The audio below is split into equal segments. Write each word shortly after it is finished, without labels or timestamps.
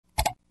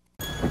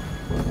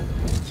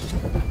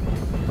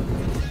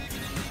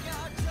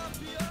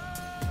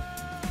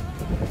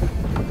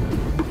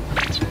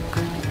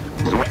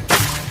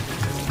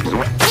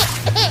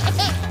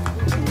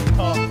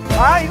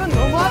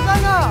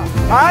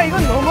아,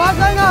 이건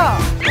너무하잖아.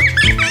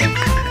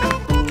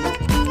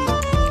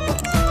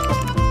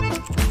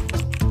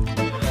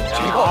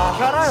 이거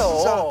어떻게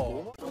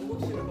알아요?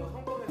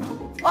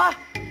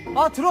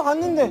 아,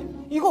 들어갔는데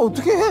이거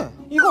어떻게 해?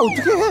 이거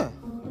어떻게 해?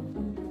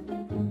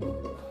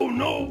 Oh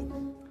no.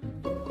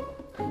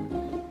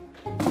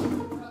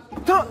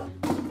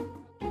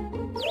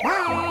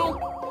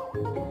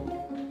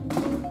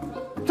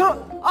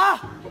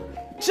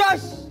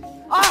 샤시!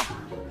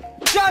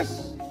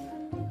 샤시!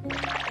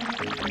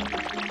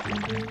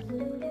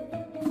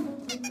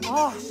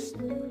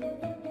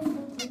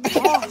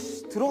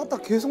 들어갔다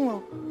계속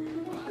나.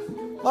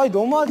 아니,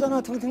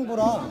 너무하잖아,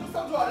 탱탱보랑.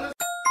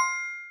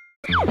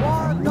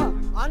 와,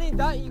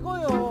 나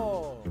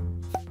이거요.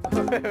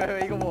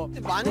 왜 이거 뭐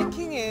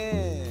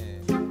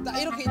마네킹에 딱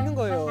이렇게 있는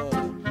거예요.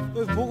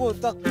 여기 보고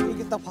딱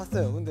이렇게 딱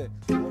봤어요. 근데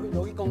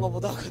여기 건가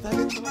보다 하고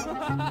다시.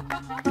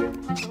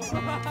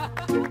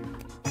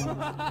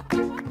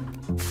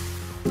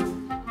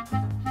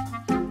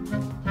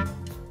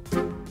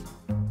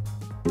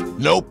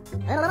 Nope.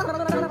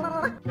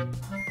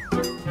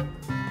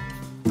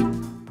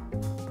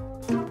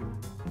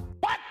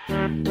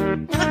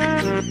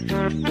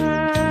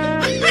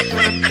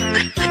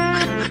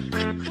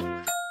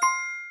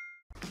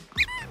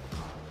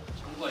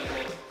 청소가 이거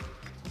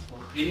뭐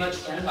그림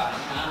맞추기 하는 거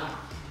아니야.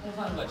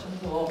 청소하는 거야,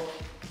 청소.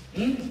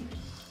 응?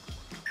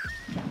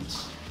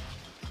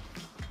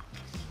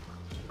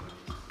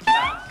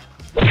 야,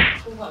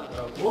 청소하는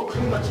거라고?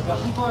 그림 맞추기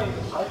한 번에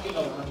 5개가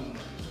하는 거야.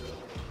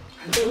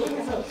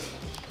 여기서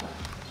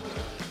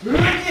여기!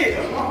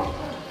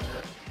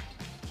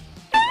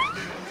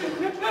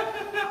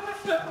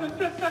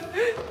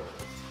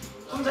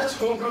 혼자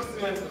좋은 거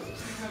쓰면서.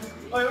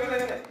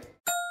 여기다.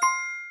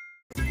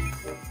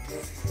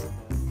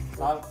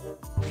 이거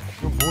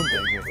뭔데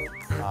이게?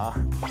 야,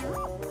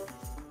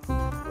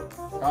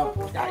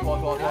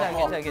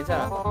 이거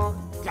괜찮아.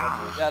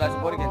 야, 나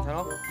지금 머리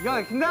괜찮아? 이거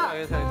막힌다.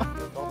 괜찮아.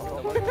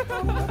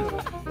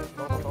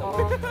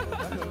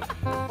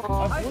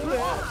 안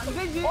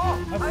되지.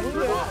 안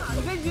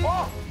되지.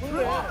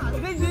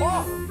 안 되지.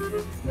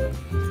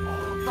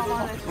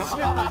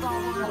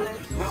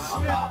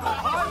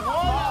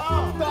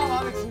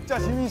 나는 진짜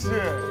지민 씨.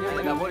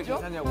 나 머리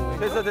괜찮냐고.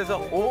 됐어.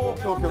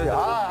 오케이.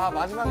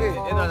 마지막에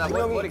얘들아, 나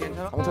머리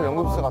괜찮아? 강철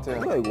연금술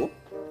같아요. 뭐야 이거?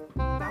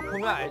 딱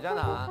보면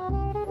알잖아.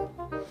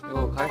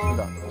 이거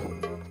가겠습니다.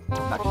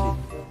 낚시.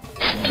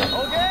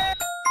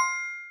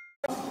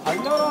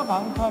 달려라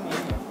방탄이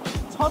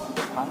첫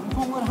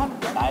방송을 한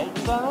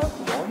날짜는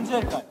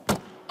언제일까요?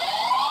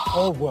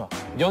 뭐야?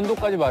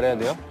 연도까지 말해야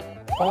돼요?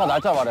 뭔가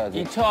날짜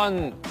말해야지.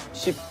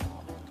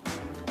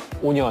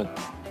 2015년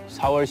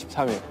 4월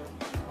 13일.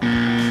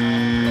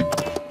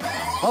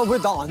 왜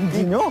나 안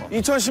되냐?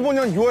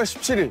 2015년 6월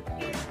 17일.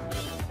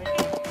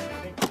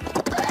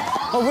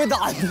 왜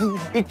나 안 되냐?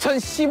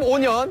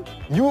 2015년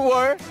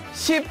 6월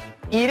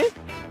 10일?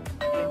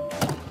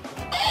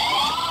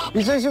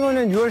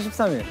 2015년 6월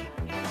 13일.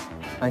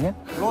 아니야?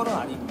 그거는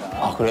아닙니다.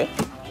 아, 그래?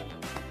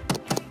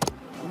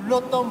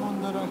 불렀던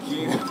분들은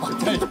기회가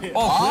박탈돼요. 진짜?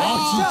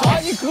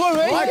 아니, 그걸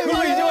왜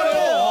그걸 이제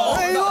말해요.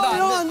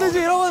 이러면 안 되지.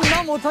 이러면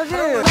나 못하지.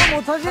 나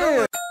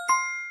못하지.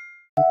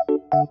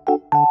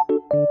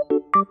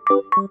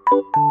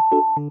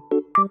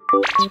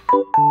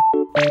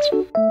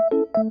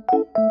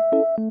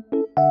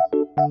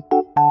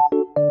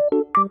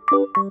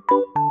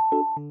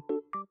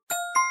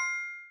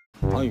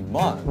 아니,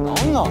 임마.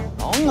 나왔나?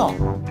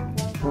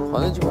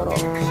 화내지 마라.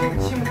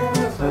 침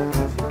꼽으셨어요?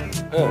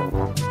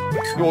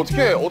 이거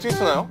어떻게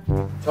쓰나요?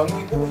 전기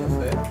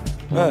꼽으셨어요?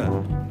 네.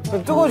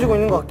 뜨거워지고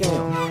있는 것 같긴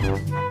해요.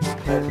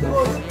 네,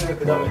 뜨거워지면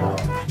그 다음에 나와.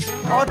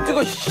 아,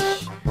 뜨거, 씨.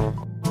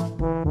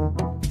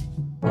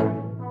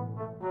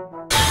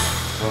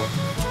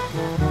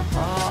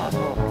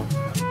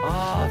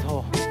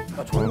 더워.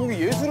 전국이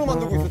예술을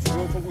만들고 있어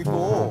지금 전국이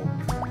또.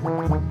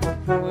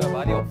 뭐야,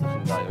 말이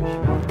없으신다,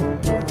 열심히.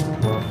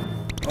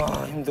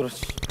 힘들어,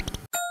 씨.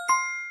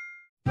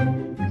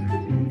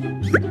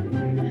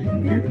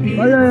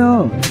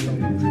 맞아요.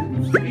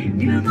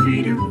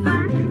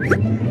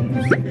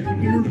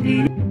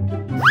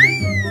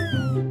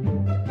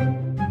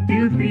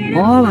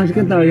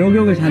 맛있겠다.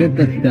 여기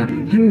잘했다, 진짜.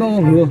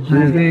 햄버거 그거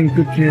발생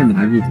끝에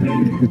낙이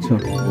그쵸.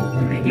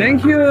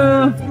 땡큐.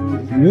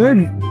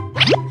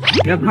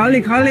 야,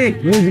 갈리.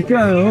 왜 늦게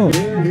와요?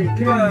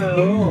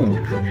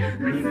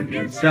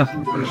 자,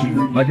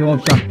 맛이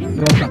없다.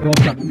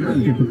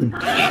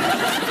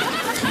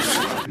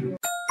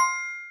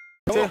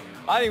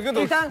 아니,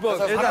 근데 일단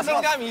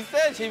상상감이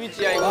있어야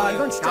재밌지, 야, 이거.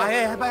 이건 진짜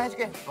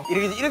해줄게.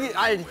 이렇게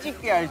알지,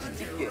 찍게.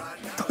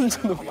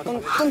 던져놓고.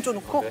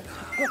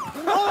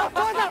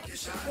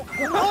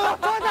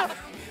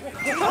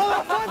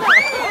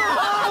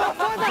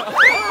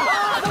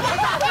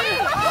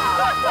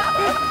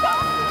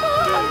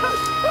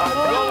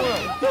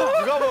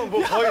 누가 보면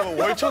뭐 거의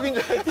뭐 월척인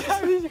줄 알았지.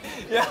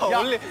 야,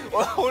 올림픽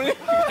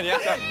아니야?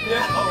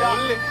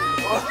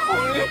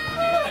 올림픽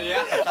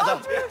아니야?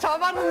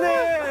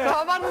 잡았는데.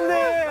 자,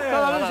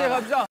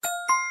 가자.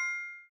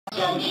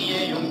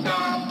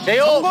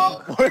 제요?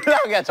 몰라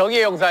그냥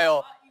정의의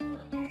용사요.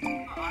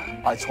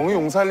 아 정의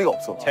용사할 리가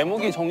없어.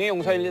 제목이 정의의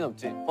용사일 리는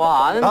없지.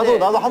 와 아는데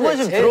나도 한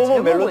번씩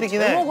들어본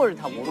멜로디긴 해. 제목을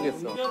다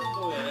모르겠어.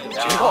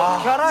 제가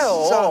어떻게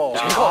알아요? 제가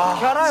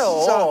어떻게 알아요?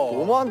 진짜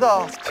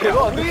너무한다.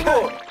 제가 어떻게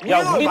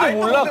야 우리도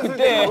몰라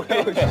그때.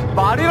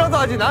 말이라도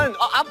하지. 나는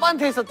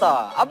아빠한테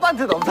있었다.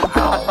 아빠한테도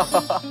없었다.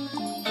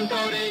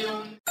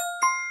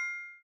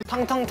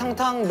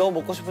 탕탕탕탕 너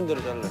먹고 싶은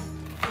대로 잘래.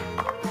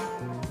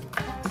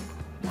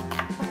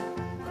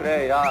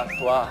 그래 야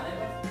좋아.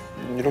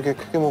 이렇게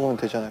크게 먹으면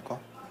되지 않을까?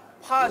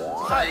 파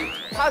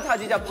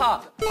다지자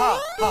파.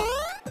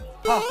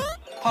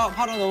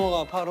 파로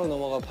넘어가.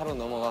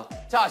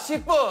 자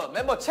 10분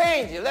멤버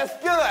체인지 렛츠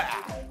고!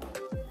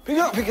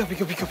 비켜.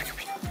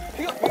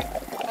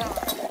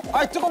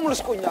 아이 뜨거운 물로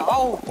씻고 있냐.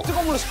 아우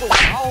뜨거운 물로 씻고 있냐.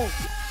 아우.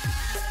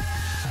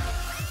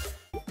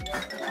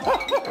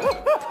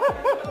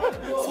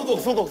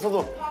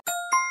 소독.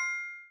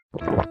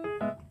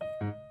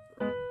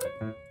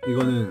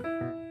 이거는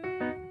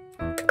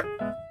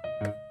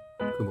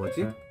그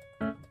뭐지?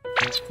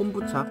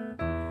 콤부차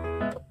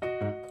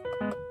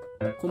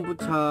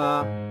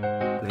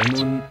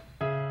레몬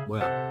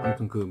뭐야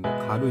아무튼 그 뭐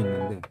가루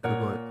있는데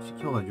그거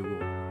시켜가지고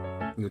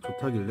이거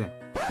좋다길래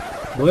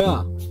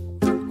뭐야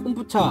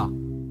콤부차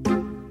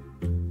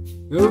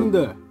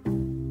여러분들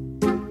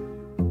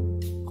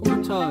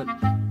콤부차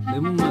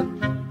레몬 맛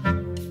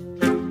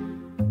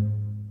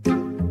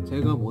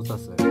제가 못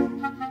샀어요.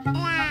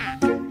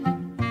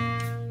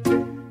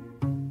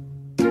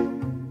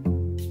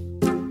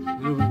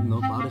 여러분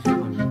너무 빠르신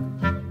거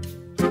아닙니까?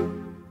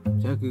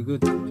 제가 그거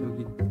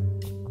저기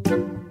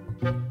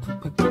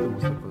투팩밖에 못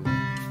샀거든요.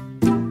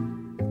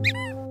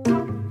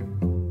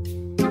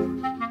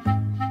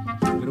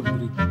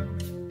 여러분들이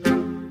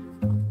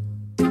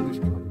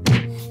생각시켜가지고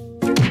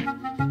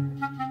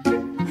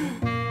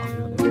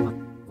내가 내 맛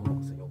못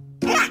먹었어요.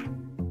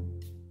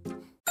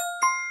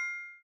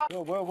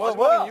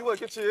 뭐야? 이유가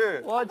있겠지.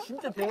 와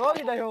진짜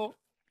대박이다 형.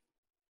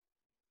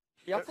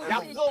 약속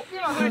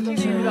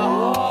꿀팁입니다.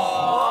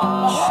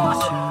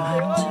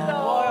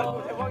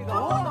 대박이다.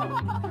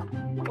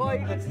 와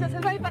이거 진짜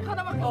세상에 딱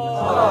하나밖에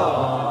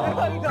없어.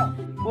 대박이다.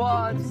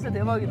 와 진짜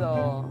대박이다.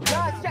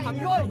 야 진짜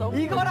이거랑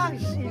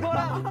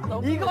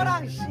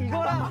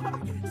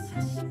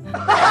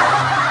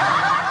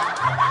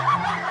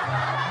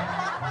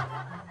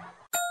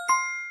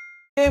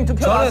게임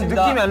투표 저는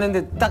나왔습니다. 느낌이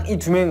왔는데 딱 이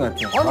두 명인 것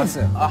같아요.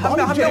 맞았어요. 한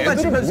명만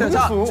짚어주세요.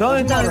 자,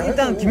 저는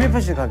일단 김혜표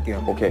씨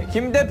갈게요. 오케이.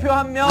 김 대표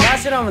한 명. 나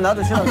싫어하면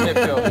나도 싫어.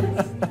 대표.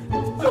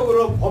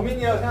 적으로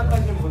범인이라고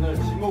생각하시는 분을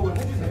지목을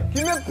해주세요.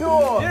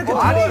 김혜표 이렇게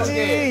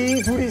아니지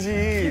이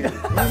둘이지.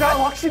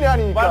 이상 확실히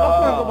하니까. 말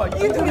바꾸는 거 봐.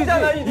 이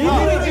둘이잖아. 이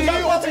이둘이지. 야,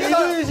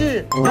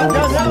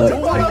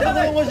 정말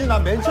있다는 거지.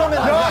 난 맨 처음에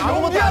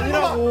아무것도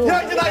아니라고.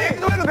 야, 이제 나 얘기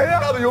좀 해도 되냐?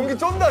 나도 연기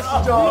쩐다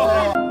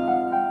진짜.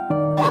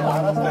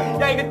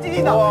 야 이거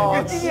찐이다.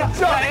 이거 찐이야.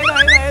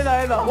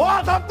 해나.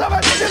 와,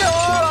 답답한 진짜네.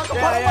 아까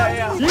바로 말.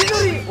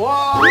 이둘이.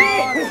 와.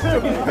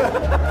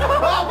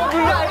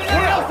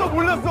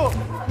 몰랐어.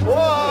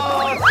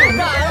 와.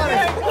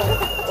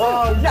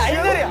 와, 야,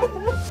 이들이야.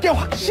 이게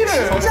확실해.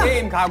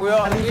 게임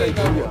가고요.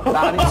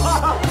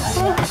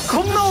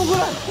 겁나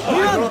억울한.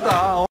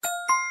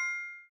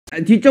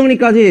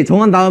 뒷정리까지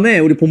정한 다음에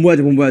우리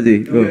본부야지.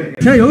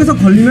 제가 여기서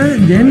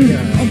걸리면 램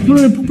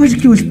어플을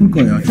폭파시키고 싶을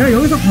거예요. 제가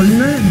회사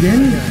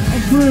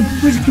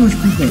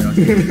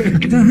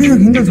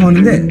굉장히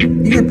좋았는데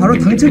이게 바로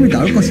당첨이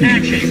나올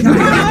것입니다.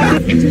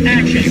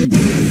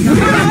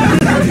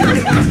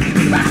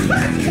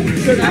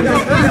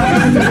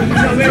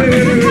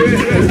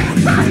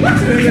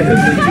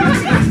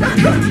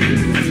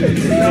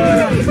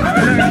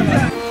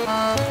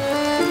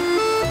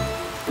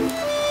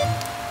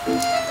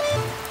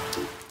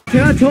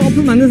 제가 저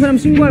어플 만든 사람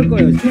신고할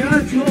거예요. 진짜.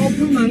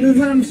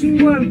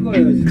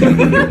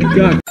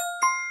 야.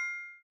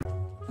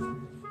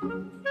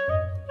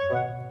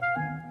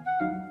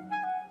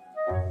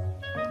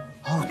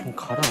 아우 좀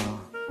가라.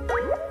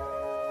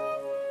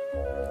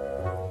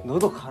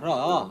 너도 가라.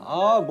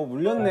 아 뭐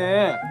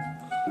물렸네.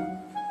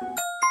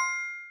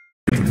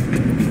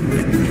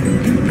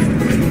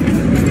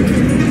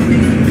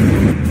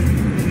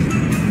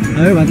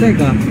 아 여기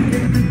맞다니까.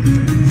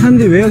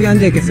 사람들이 왜 여기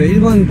앉아있겠어요?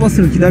 1번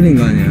버스를 기다리는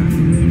거 아니야.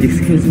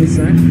 Excuse me,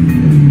 sir?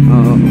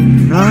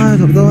 아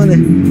답답하네.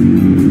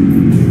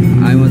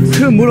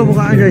 그 물어보고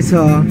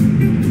앉아있어.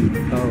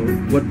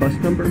 What bus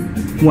number?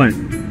 One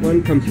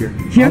comes here.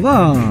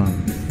 봐봐.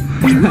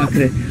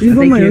 그래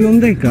 1번만 여기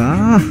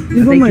온다니까.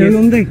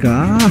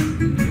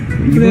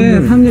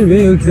 그래 사람들이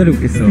왜 여기 기다리고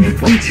있겠어. 좀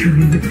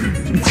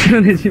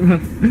지어내지마.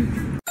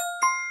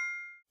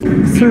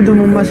 술도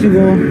못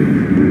마시고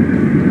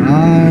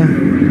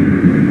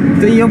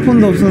또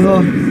이어폰도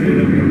없어서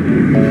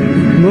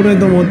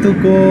노래도 못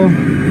듣고